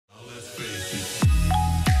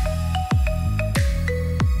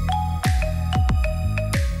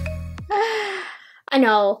I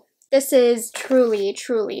know. This is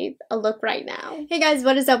truly a look right now. Hey guys,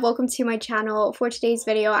 what is up? Welcome to my channel. For today's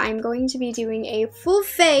video, I'm going to be doing a full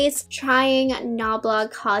face trying Nabla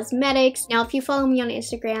cosmetics. Now, if you follow me on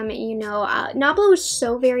Instagram, you know Nabla was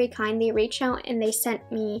so very kind. They reached out and they sent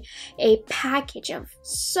me a package of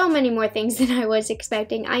so many more things than I was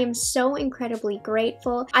expecting. I am so incredibly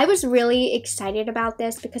grateful. I was really excited about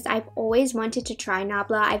this because I've always wanted to try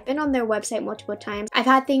Nabla. I've been on their website multiple times. I've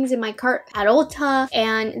had things in my cart at Ulta,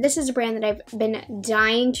 and this is a brand that I've been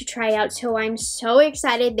dying to try out, so I'm so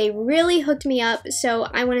excited. They really hooked me up, so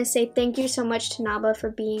I want to say thank you so much to Nabla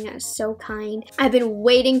for being so kind. I've been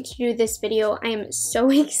waiting to do this video. I am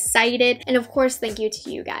so excited, and of course thank you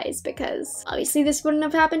to you guys, because obviously this wouldn't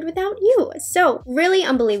have happened without you. So really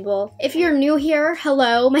unbelievable. If you're new here,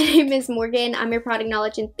 hello, my name is Morgan. I'm your product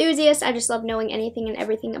knowledge enthusiast. I just love knowing anything and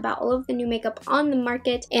everything about all of the new makeup on the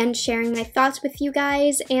market and sharing my thoughts with you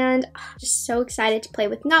guys, and just so excited to play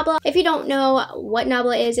with Nabla. If you don't know what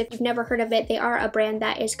Nabla is, if you've never heard of it, they are a brand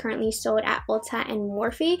that is currently sold at Ulta and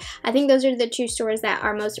Morphe. I think those are the two stores that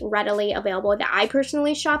are most readily available that I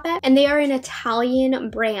personally shop at, and they are an Italian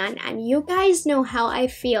brand, and you guys know how I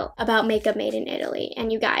feel about makeup made in Italy.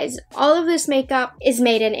 And you guys, all of this makeup is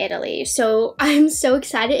made in Italy, so I'm so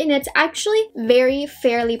excited, and it's actually very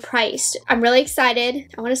fairly priced. I'm really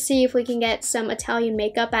excited. I want to see if we can get some Italian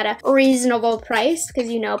makeup at a reasonable price,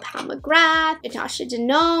 because you know Pat McGrath, Natasha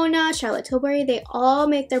Denona, Charlotte Tilbury, they all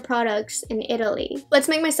make their products in Italy. Let's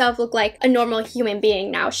make myself look like a normal human being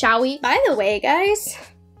now, shall we? By the way, guys,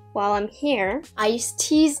 while I'm here, I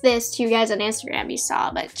teased this to you guys on Instagram, you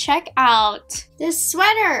saw, but check out this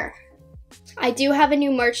sweater. I do have a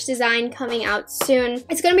new merch design coming out soon.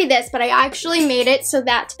 It's gonna be this, but I actually made it so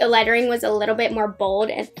that the lettering was a little bit more bold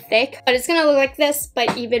and thick, but it's gonna look like this,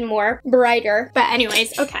 but even more brighter. But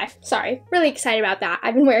anyways, okay, sorry. Really excited about that.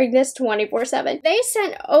 I've been wearing this 24/7. They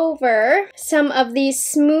sent over some of these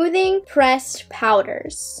smoothing pressed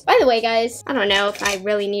powders. By the way, guys, I don't know if I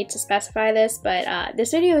really need to specify this, but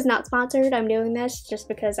this video is not sponsored. I'm doing this just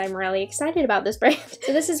because I'm really excited about this brand.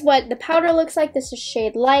 So this is what the powder looks like. This is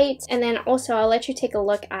shade light, and then also I'll let you take a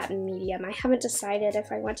look at medium. I haven't decided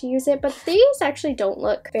if I want to use it, but these actually don't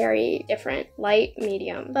look very different. Light,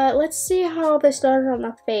 medium. But let's see how this does on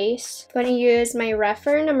the face. I'm going to use my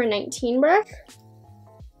Refer number 19 brush.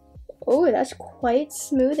 Oh, that's quite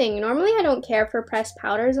smoothing. Normally I don't care for pressed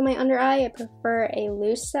powders on my under eye. I prefer a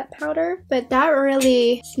loose set powder, but that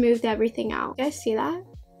really smoothed everything out. You guys see that?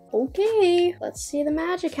 Okay, let's see the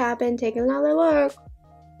magic happen. Take another look.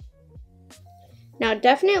 Now, it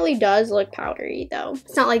definitely does look powdery, though.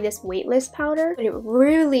 It's not like this weightless powder, but it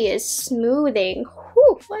really is smoothing.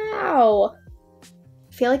 Whew, wow.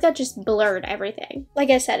 I feel like that just blurred everything.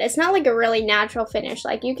 Like I said, it's not like a really natural finish.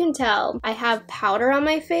 Like, you can tell I have powder on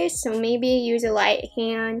my face, so maybe use a light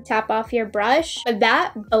hand, tap off your brush. But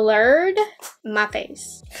that blurred my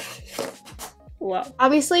face. Whoa.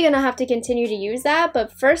 Obviously gonna have to continue to use that,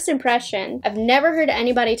 but first impression, I've never heard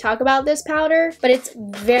anybody talk about this powder, but it's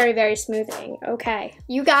very smoothing. Okay.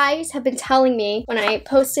 You guys have been telling me when I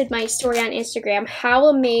posted my story on Instagram how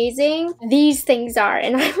amazing these things are,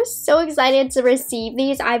 and I was so excited to receive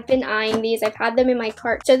these. I've been eyeing these. I've had them in my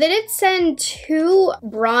cart. So they did send 2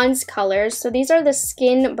 bronze colors. So these are the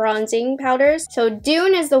skin bronzing powders. So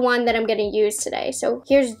Dune is the one that I'm gonna use today. So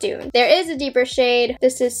here's Dune. There is a deeper shade.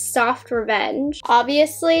 This is Soft Revenge.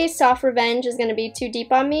 Obviously, Soft Revenge is going to be too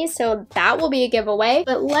deep on me, so that will be a giveaway.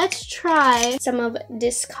 But let's try some of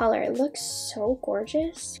this color. It looks so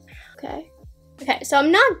gorgeous. Okay. Okay, so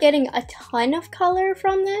I'm not getting a ton of color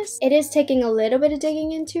from this. It is taking a little bit of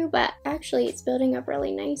digging into, but actually it's building up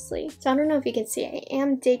really nicely. So I don't know if you can see, I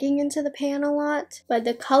am digging into the pan a lot, but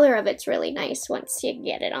the color of it's really nice once you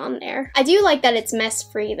get it on there. I do like that it's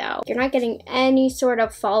mess-free though. You're not getting any sort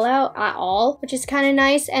of fallout at all, which is kind of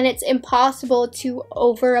nice, and it's impossible to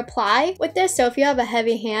over-apply with this. So if you have a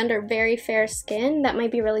heavy hand or very fair skin, that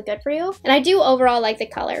might be really good for you. And I do overall like the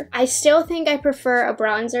color. I still think I prefer a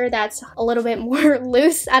bronzer that's a little bit more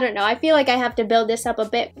loose. I don't know. I feel like I have to build this up a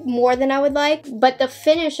bit more than I would like, but the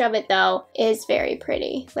finish of it though is very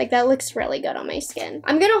pretty. Like, that looks really good on my skin.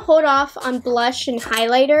 I'm gonna hold off on blush and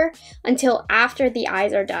highlighter until after the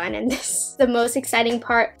eyes are done, and this is the most exciting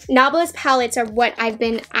part. Nabla's palettes are what I've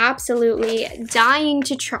been absolutely dying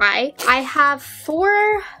to try. I have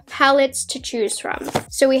 4 palettes to choose from.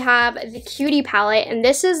 So we have the Cutie palette, and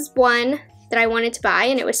this is one that I wanted to buy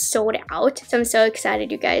and it was sold out. So I'm so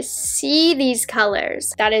excited you guys see these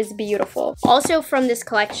colors. That is beautiful. Also from this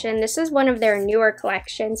collection, this is one of their newer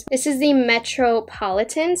collections. This is the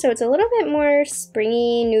Metropolitan, so it's a little bit more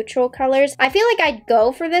springy, neutral colors. I feel like I'd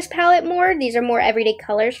go for this palette more. These are more everyday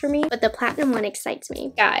colors for me, but the platinum one excites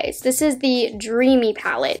me. Guys, this is the Dreamy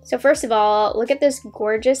palette. So first of all, look at this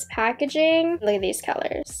gorgeous packaging. Look at these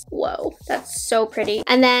colors. Whoa, that's so pretty.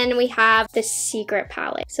 And then we have the Secret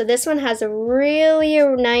palette. So this one has a really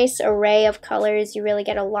nice array of colors. You really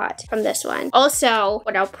get a lot from this one. Also,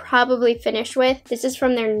 what I'll probably finish with, this is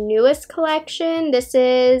from their newest collection. This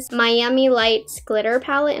is Miami Lights glitter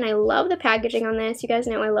palette, and I love the packaging on this. You guys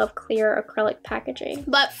know I love clear acrylic packaging.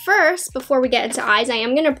 But first, before we get into eyes, I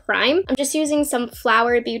am gonna prime. I'm just using some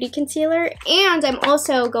Flower Beauty concealer, and I'm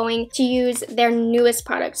also going to use their newest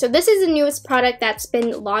product. So this is the newest product that's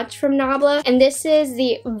been launched from Nabla, and this is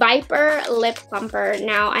the Viper Lip Plumper.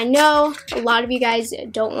 Now, I know a lot of you guys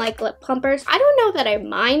don't like lip plumpers. I don't know that I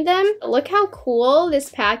mind them. Look how cool this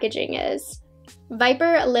packaging is.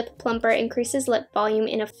 Viper Lip Plumper increases lip volume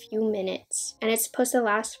in a few minutes, and it's supposed to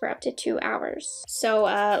last for up to 2 hours. So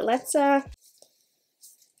let's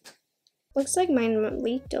looks like mine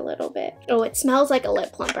leaked a little bit. Oh, it smells like a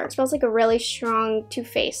lip plumper. It smells like a really strong Too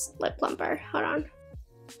Faced lip plumper. Hold on.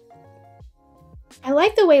 I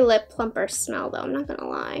like the way lip plumpers smell though, I'm not gonna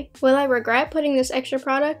lie. Will I regret putting this extra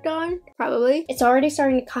product on? Probably. It's already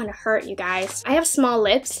starting to kind of hurt, you guys. I have small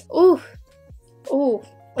lips. Ooh. Ooh.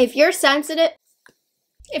 If you're sensitive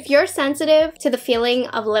to the feeling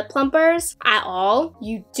of lip plumpers at all,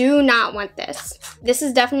 you do not want this. This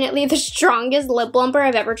is definitely the strongest lip plumper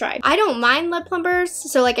I've ever tried. I don't mind lip plumpers,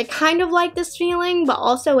 so like I kind of like this feeling, but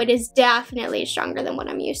also it is definitely stronger than what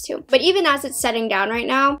I'm used to. But even as it's setting down right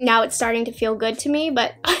now it's starting to feel good to me,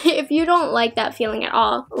 but if you don't like that feeling at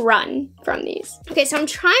all, run from these. Okay, so I'm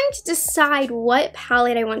trying to decide what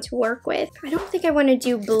palette I want to work with. I don't think I want to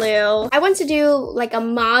do blue. I want to do like a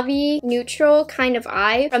mauve-y neutral kind of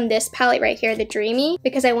eye from this palette right here, the Dreamy,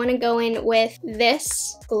 because I want to go in with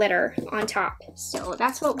this glitter on top. So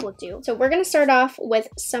that's what we'll do. So we're going to start off with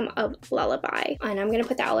some of Lullaby, and I'm going to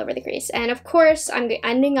put that all over the crease. And of course, I'm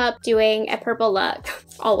ending up doing a purple look,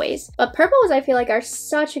 always. But purples, I feel like, are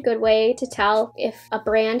such a good way to tell if a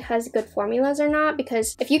brand has good formulas or not,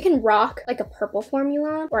 because if you can rock like a purple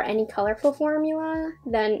formula or any colorful formula,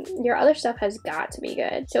 then your other stuff has got to be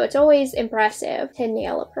good. So it's always impressive to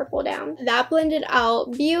nail a purple down. That blended out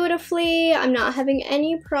beautifully. I'm not having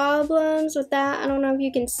any problems with that. I don't know if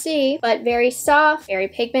you can see, but very soft, very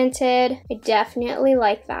pigmented. I definitely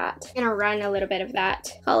like that. I'm gonna run a little bit of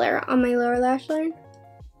that color on my lower lash line.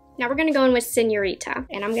 Now we're gonna go in with Senorita,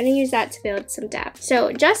 and I'm gonna use that to build some depth.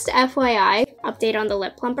 So just FYI, update on the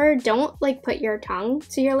lip plumper, don't like put your tongue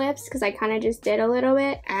to your lips, because I kind of just did a little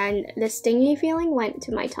bit, and the stingy feeling went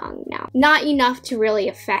to my tongue now. Not enough to really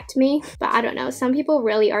affect me, but I don't know, some people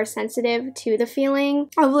really are sensitive to the feeling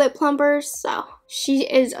of lip plumpers, so she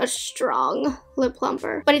is a strong lip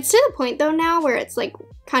plumper. But it's to the point though now where it's like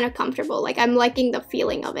kind of comfortable. Like I'm liking the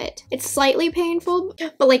feeling of it. It's slightly painful,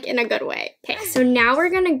 but like in a good way. Okay, so now we're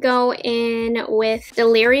gonna go in with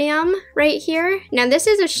Delirium right here. Now this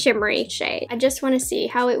is a shimmery shade. I just want to see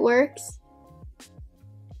how it works.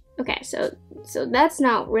 Okay, so that's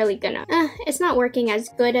not really gonna, it's not working as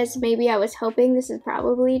good as maybe I was hoping. This is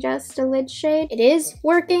probably just a lid shade. It is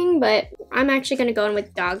working, but I'm actually gonna go in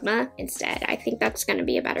with Dogma instead. I think that's gonna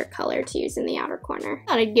be a better color to use in the outer corner.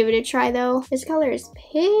 Thought I'd give it a try though. This color is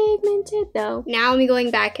pigmented though. Now I'm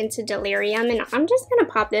going back into Delirium, and I'm just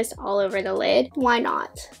gonna pop this all over the lid. Why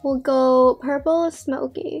not? We'll go Purple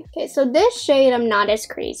Smoky. Okay, so this shade I'm not as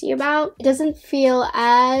crazy about. It doesn't feel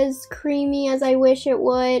as creamy as I wish it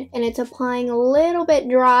would, and it's applying a little bit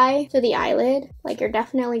dry to the eyelid. Like you're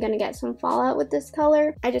definitely gonna get some fallout with this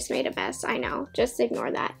color. I just made a mess, I know. Just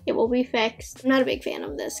ignore that. It will be fixed. I'm not a big fan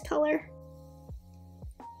of this color.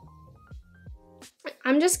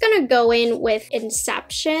 I'm just gonna go in with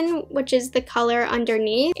Inception, which is the color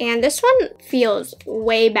underneath. And this one feels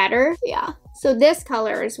way better. Yeah. So this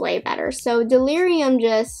color is way better. So Delirium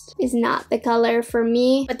just is not the color for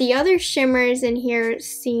me. But the other shimmers in here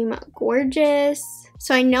seem gorgeous.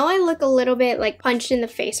 So I know I look a little bit like punched in the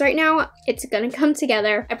face right now. It's gonna come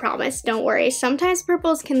together, I promise, don't worry. Sometimes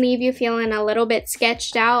purples can leave you feeling a little bit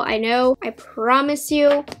sketched out. I know, I promise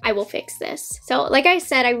you, I will fix this. So like I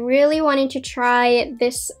said, I really wanted to try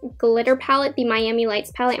this glitter palette, the Miami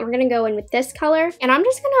Lights palette, and we're gonna go in with this color. And I'm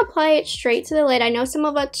just gonna apply it straight to the lid. I know some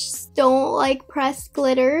of us don't like pressed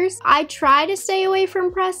glitters. I try to stay away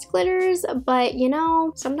from pressed glitters, but you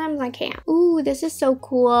know, sometimes I can't. Ooh, this is so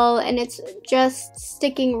cool, and it's just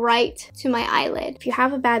sticking right to my eyelid. If you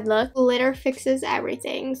have a bad look, glitter fixes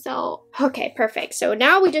everything. So, okay, perfect. So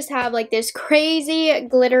now we just have like this crazy,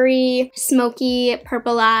 glittery, smoky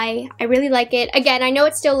purple eye. I really like it. Again, I know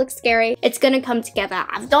it still looks scary. It's gonna come together.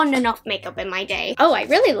 I've done enough makeup in my day. Oh, I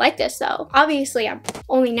really like this though. Obviously, I'm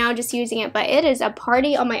only now just using it, but it is a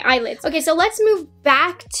party on my eyelids. Okay, so let's move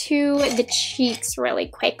back to the cheeks really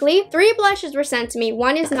quickly. 3 blushes were sent to me.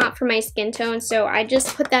 1 is not for my skin tone, so I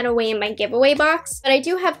just put that away in my giveaway box. But I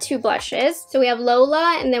do have 2 blushes. So we have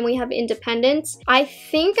Lola and then we have Independence. I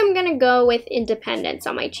think I'm gonna go with Independence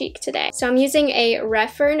on my cheek today. So I'm using a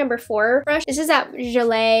Refer number 4 brush. This is that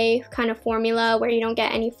gelée kind of formula where you don't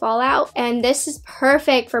get any fallout. And this is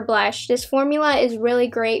perfect for blush. This formula is really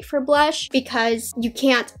great for blush because you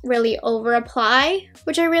can't really over apply,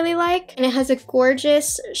 which I really like. And it has a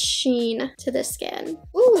gorgeous sheen to the skin.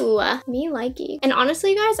 Ooh, me likey. And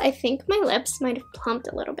honestly, guys, I think my lips might have plumped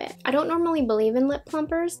a little bit. I don't normally believe in lip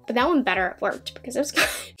plumpers, but that one better worked because it was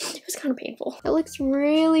kind of painful. It looks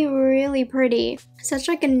really, really pretty. Such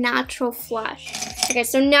like a natural flush. Okay,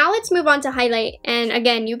 so now let's move on to highlight. And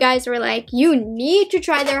again, you guys were like, you need to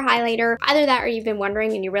try their highlighter. Either that or you've been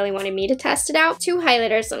wondering and you really wanted me to test it out. 2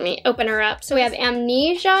 highlighters, let me open her up. So we have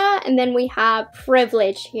Amnesia and then we have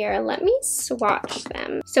Privilege here. Let me swatch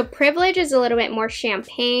them. So Privilege is a little bit more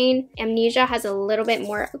champagne. Amnesia has a little bit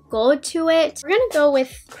more gold to it. We're gonna go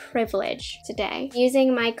with Privilege today.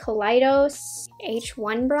 Using my Kaleidos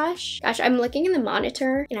H1 brush. Gosh, I'm looking in the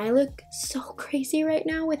monitor and I look so crazy right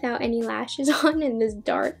now without any lashes on in this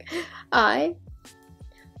dark eye.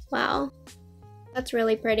 Wow. That's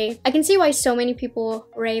really pretty. I can see why so many people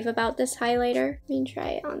rave about this highlighter. Let me try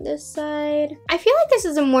it on this side. I feel like this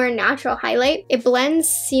is a more natural highlight. It blends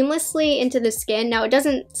seamlessly into the skin. Now, it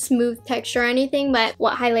doesn't smooth texture or anything, but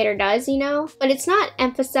what highlighter does, you know? But it's not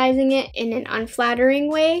emphasizing it in an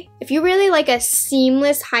unflattering way. If you really like a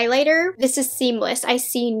seamless highlighter, this is seamless. I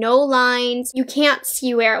see no lines. You can't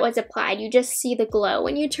see where it was applied. You just see the glow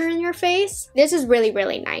when you turn your face. This is really,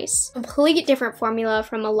 really nice. Complete different formula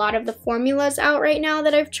from a lot of the formulas out right now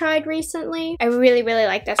that I've tried recently. I really, really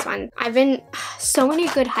like this one. So many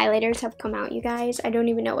good highlighters have come out, you guys. I don't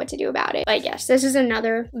even know what to do about it. But yes, this is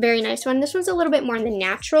another very nice one. This one's a little bit more on the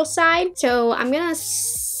natural side. So I'm gonna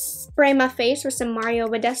spray my face with some Mario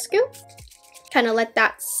Badescu. Kind of let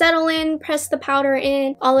that settle in, press the powder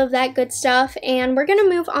in, all of that good stuff. And we're gonna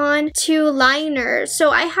move on to liners. So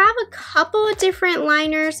I have a couple of different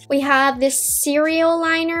liners. We have this cereal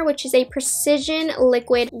liner, which is a precision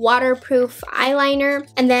liquid waterproof eyeliner.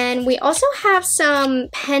 And then we also have some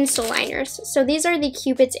pencil liners. So these are the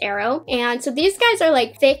Cupid's Arrow. And so these guys are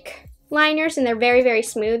like thick liners and they're very, very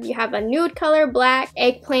smooth. You have a nude color, black,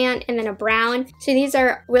 eggplant, and then a brown. So these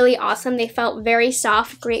are really awesome. They felt very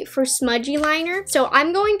soft, great for smudgy liner. So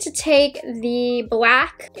I'm going to take the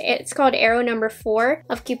black, it's called Arrow number 4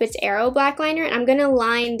 of Cupid's Arrow black liner, and I'm gonna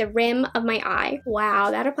line the rim of my eye.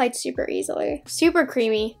 Wow, that applied super easily. Super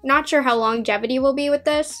creamy. Not sure how longevity will be with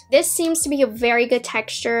this. This seems to be a very good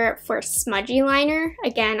texture for smudgy liner.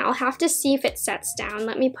 Again, I'll have to see if it sets down.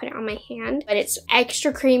 Let me put it on my hand. But it's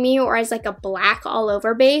extra creamy, or as like a black all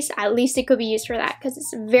over base. At least it could be used for that because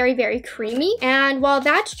it's very, very creamy. And while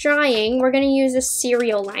that's drying, we're gonna use a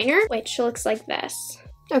cereal liner, which looks like this.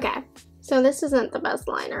 Okay. So this isn't the best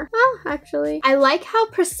liner. Oh, actually. I like how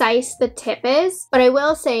precise the tip is, but I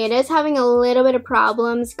will say it is having a little bit of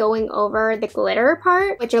problems going over the glitter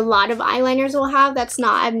part, which a lot of eyeliners will have. That's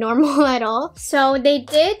not abnormal at all. So they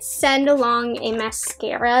did send along a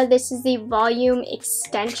mascara. This is the Volume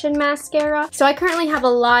Extension Mascara. So I currently have a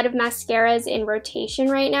lot of mascaras in rotation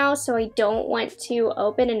right now, so I don't want to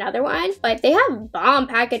open another one, but they have bomb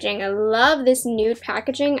packaging. I love this nude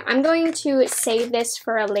packaging. I'm going to save this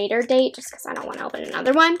for a later date just because I don't want to open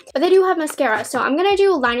another one. But they do have mascara. So I'm going to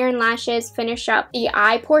do liner and lashes, finish up the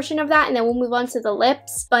eye portion of that, and then we'll move on to the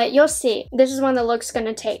lips. But you'll see, this is one that looks going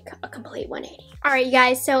to take a complete 180. Alright, you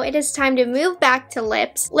guys, so it is time to move back to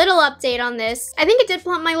lips. Little update on this. I think it did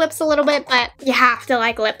plump my lips a little bit, but you have to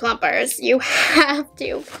like lip plumpers. You have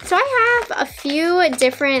to. So I have a few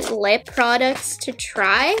different lip products to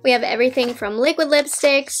try. We have everything from liquid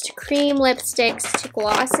lipsticks to cream lipsticks to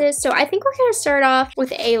glosses. So I think we're going to start off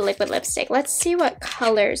with a liquid lipstick. Let's see what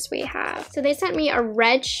colors we have. So they sent me a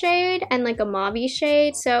red shade and like a mauve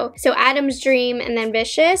shade. So Adam's Dream and then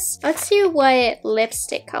Vicious. Let's see what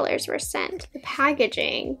lipstick colors were sent. The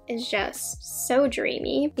packaging is just so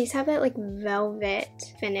dreamy. These have that like velvet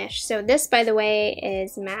finish. So this, by the way,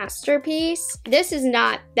 is Masterpiece. This is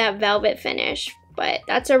not that velvet finish, but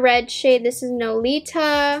that's a red shade. This is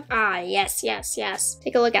Nolita. Ah, yes, yes, yes.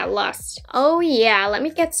 Take a look at Lust. Oh yeah, let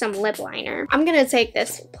me get some lip liner. I'm gonna take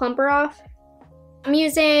this plumper off. I'm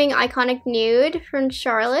using Iconic Nude from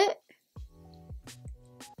Charlotte.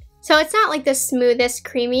 So it's not like the smoothest,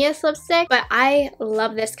 creamiest lipstick, but I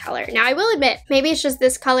love this color. Now I will admit, maybe it's just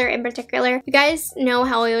this color in particular. You guys know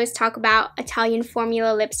how I always talk about Italian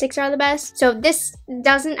formula lipsticks are the best. So this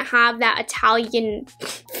doesn't have that Italian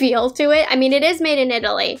feel to it. I mean, it is made in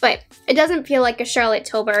Italy, but it doesn't feel like a Charlotte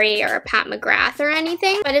Tilbury or a Pat McGrath or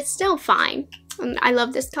anything, but it's still fine. I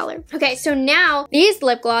love this color. Okay, so now these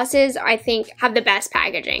lip glosses I think have the best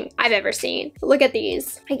packaging I've ever seen. Look at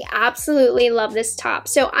these. I absolutely love this top.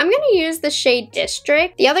 So I'm gonna use the shade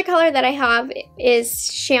District. The other color that I have is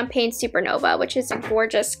Champagne Supernova, which is a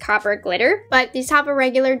gorgeous copper glitter. But these have a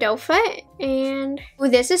regular doe foot, and ooh,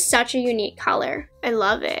 this is such a unique color. I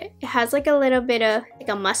love it. It has like a little bit of like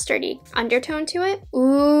a mustardy undertone to it.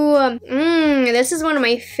 Ooh, this is one of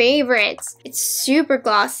my favorites. It's super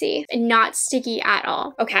glossy and not sticky at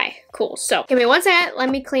all. Okay, cool. So give me 1 second.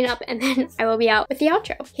 Let me clean up and then I will be out with the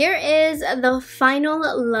outro. Here is the final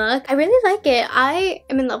look. I really like it. I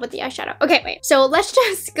am in love with the eyeshadow. Okay, wait. So let's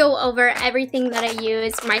just go over everything that I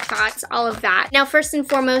used, my thoughts, all of that. Now, first and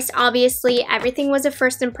foremost, obviously everything was a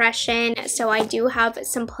first impression. So I do have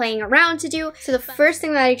some playing around to do. So the first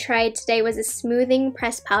thing that I tried today was a smoothing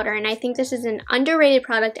pressed powder, and I think this is an underrated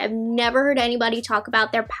product. I've never heard anybody talk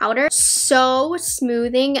about their powder. So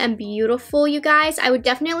smoothing and beautiful, you guys. I would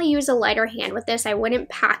definitely use a lighter hand with this. I wouldn't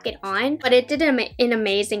pack it on, but it did an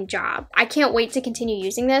amazing job. I can't wait to continue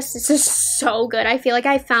using this. This is so good. I feel like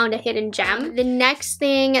I found a hidden gem. The next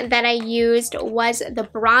thing that I used was the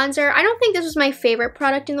bronzer. I don't think this was my favorite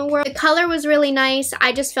product in the world. The color was really nice.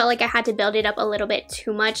 I just felt like I had to build it up a little bit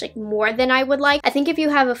too much, like more than I would like. I think if you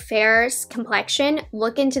have a fair complexion,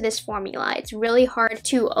 look into this formula. It's really hard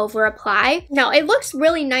to over apply. Now it looks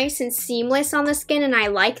really nice and seamless on the skin, and I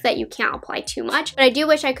like that you can't apply too much, but I do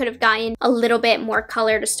wish I could have gotten a little bit more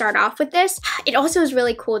color to start off with this. It also is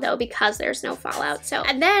really cool though because there's no fallout. So,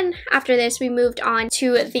 and then after this we moved on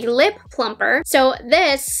to the lip plumper. So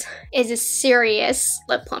this is a serious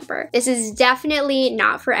lip plumper. This is definitely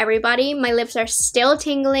not for everybody. My lips are still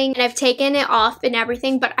tingling and I've taken it off and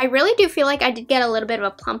everything, but I really do feel like I did get a little bit of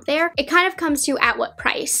a plump there. It kind of comes to at what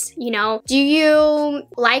price, you know? Do you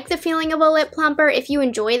like the feeling of a lip plumper? If you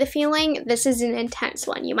enjoy the feeling, this is an intense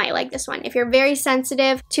one. You might like this one. If you're very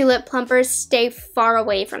sensitive to lip plumpers, stay far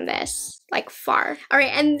away from this. Like far. All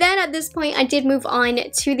right, and then at this point I did move on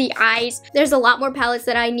to the eyes. There's a lot more palettes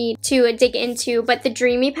that I need to dig into, but the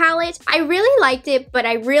Dreamy palette, I really liked it, but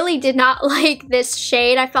I really did not like this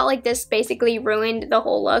shade. I felt like this basically ruined the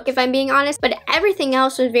whole look, if I'm being honest, but everything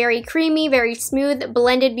else was very creamy, very smooth,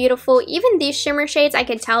 blended beautiful. Even these shimmer shades, I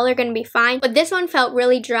could tell they're gonna be fine, but this one felt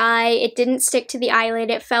really dry. It didn't stick to the eyelid.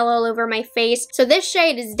 It fell all over my face. So this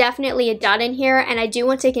shade is definitely a dud in here, and I do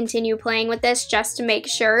want to continue playing with this just to make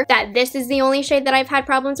sure that this is the only shade that I've had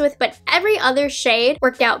problems with, but every other shade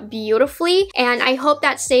worked out beautifully, and I hope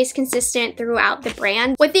that stays consistent throughout the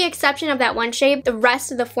brand. With the exception of that one shade, the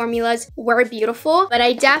rest of the formulas were beautiful, but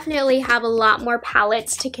I definitely have a lot more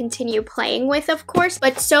palettes to continue playing with, of course,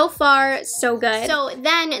 but so far, so good. So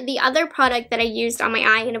then the other product that I used on my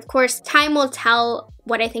eye, and of course, time will tell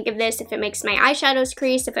what I think of this, if it makes my eyeshadows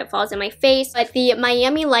crease, if it falls in my face, but the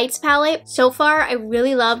Miami Lights palette, so far I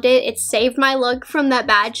really loved it. It saved my look from that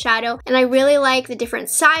bad shadow, and I really like the different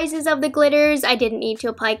sizes of the glitters. I didn't need to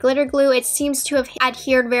apply glitter glue. It seems to have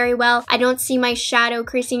adhered very well. I don't see my shadow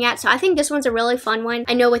creasing yet, so I think this one's a really fun one.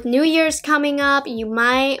 I know with New Year's coming up, you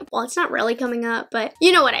might, well, it's not really coming up, but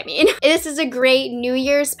you know what I mean. This is a great New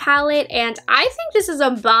Year's palette, and I think this is a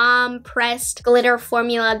bomb pressed glitter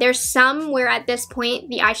formula. There's some where at this point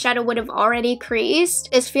the eyeshadow would have already creased.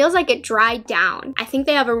 This feels like it dried down. I think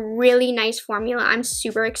they have a really nice formula. I'm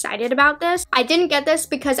super excited about this. I didn't get this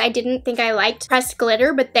because I didn't think I liked pressed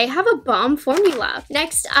glitter, but they have a bomb formula.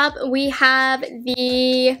 Next up, we have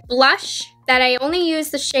the blush that I only use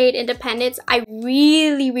the shade Independence. I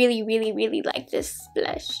really like this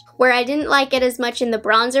blush. Where I didn't like it as much in the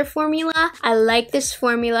bronzer formula, I like this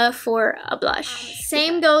formula for a blush.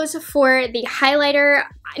 Same goes for the highlighter.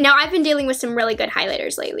 Now, I've been dealing with some really good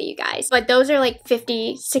highlighters lately, you guys, but those are like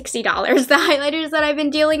 $50, $60, the highlighters that I've been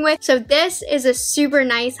dealing with. So this is a super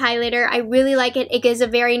nice highlighter. I really like it. It gives a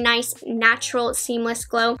very nice, natural, seamless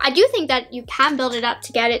glow. I do think that you can build it up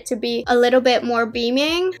to get it to be a little bit more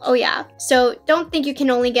beaming. Oh yeah. So don't think you can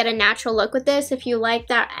only get a natural look with this. If you like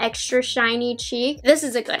that extra shiny cheek, this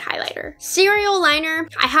is a good highlighter. Cereal liner,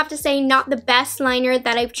 I have to say, not the best liner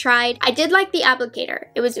that I've tried. I did like the applicator.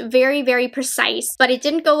 It was very precise, but it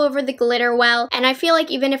didn't didn't go over the glitter well, and I feel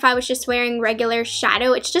like even if I was just wearing regular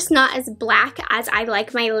shadow, it's just not as black as I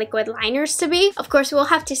like my liquid liners to be. Of course, we'll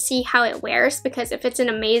have to see how it wears, because if it's an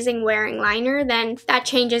amazing wearing liner, then that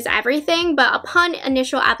changes everything, but upon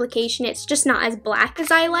initial application, it's just not as black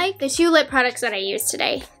as I like. The two lip products that I used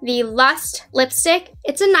today, the Lust lipstick.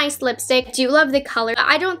 It's a nice lipstick. I do love the color.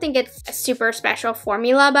 I don't think it's a super special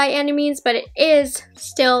formula by any means, but it is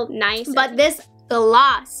still nice. But this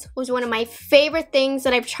gloss was one of my favorite things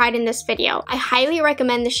that I've tried in this video. I highly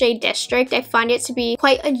recommend the shade District. I find it to be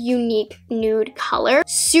quite a unique nude color.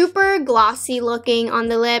 Super glossy looking on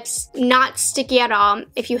the lips, not sticky at all.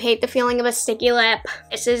 If you hate the feeling of a sticky lip,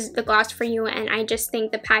 this is the gloss for you, and I just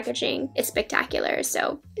think the packaging is spectacular.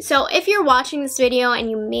 So if you're watching this video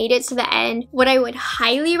and you made it to the end, what I would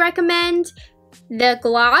highly recommend: the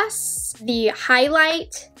gloss, the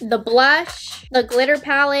highlight, the blush, the glitter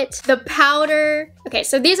palette, the powder. Okay,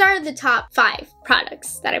 so these are the top 5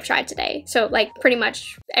 products that I've tried today. So like pretty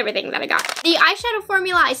much everything that I got. The eyeshadow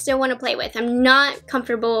formula I still want to play with. I'm not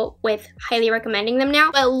comfortable with highly recommending them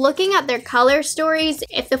now, but looking at their color stories,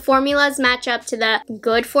 if the formulas match up to the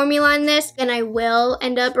good formula in this, then I will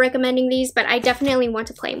end up recommending these, but I definitely want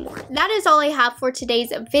to play more. That is all I have for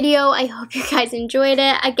today's video. I hope you guys enjoyed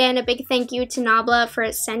it. Again, a big thank you to Nabla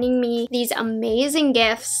for sending me these amazing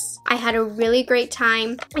gifts. I had a really great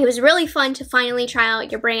time. It was really fun to finally try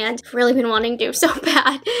out your brand. I've really been wanting to so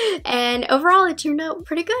bad. And overall, it turned out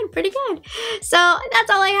pretty good, So that's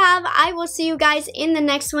all I have. I will see you guys in the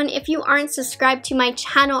next one. If you aren't subscribed to my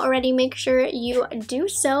channel already, make sure you do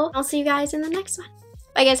so. I'll see you guys in the next one.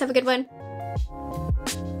 Bye guys, have a good one.